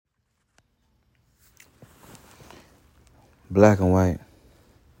Black and white.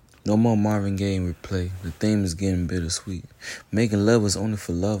 No more Marvin Gaye replay. The theme is getting bittersweet. Making lovers only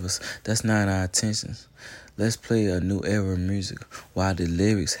for lovers. That's not our intentions. Let's play a new era of music while the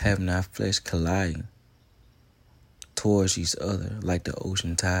lyrics have not flesh colliding towards each other like the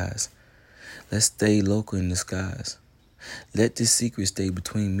ocean tides. Let's stay local in the skies. Let this secret stay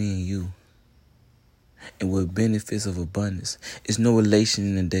between me and you. And with benefits of abundance, it's no relation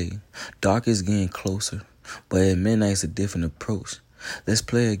in the day. Dark is getting closer, but at midnight it's a different approach. Let's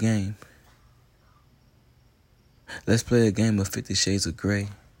play a game. Let's play a game of 50 Shades of Grey.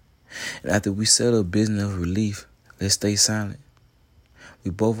 And after we settle business of relief, let's stay silent.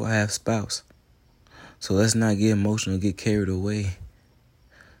 We both have spouse, so let's not get emotional or get carried away.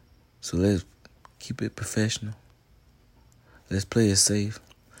 So let's keep it professional. Let's play it safe,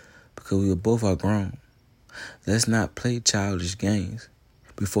 because we both are grown. Let's not play childish games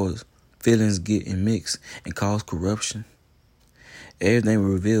before feelings get mixed and cause corruption. Everything will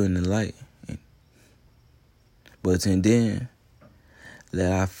reveal in the light. But until then,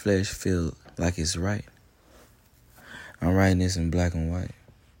 let our flesh feel like it's right. I'm writing this in black and white.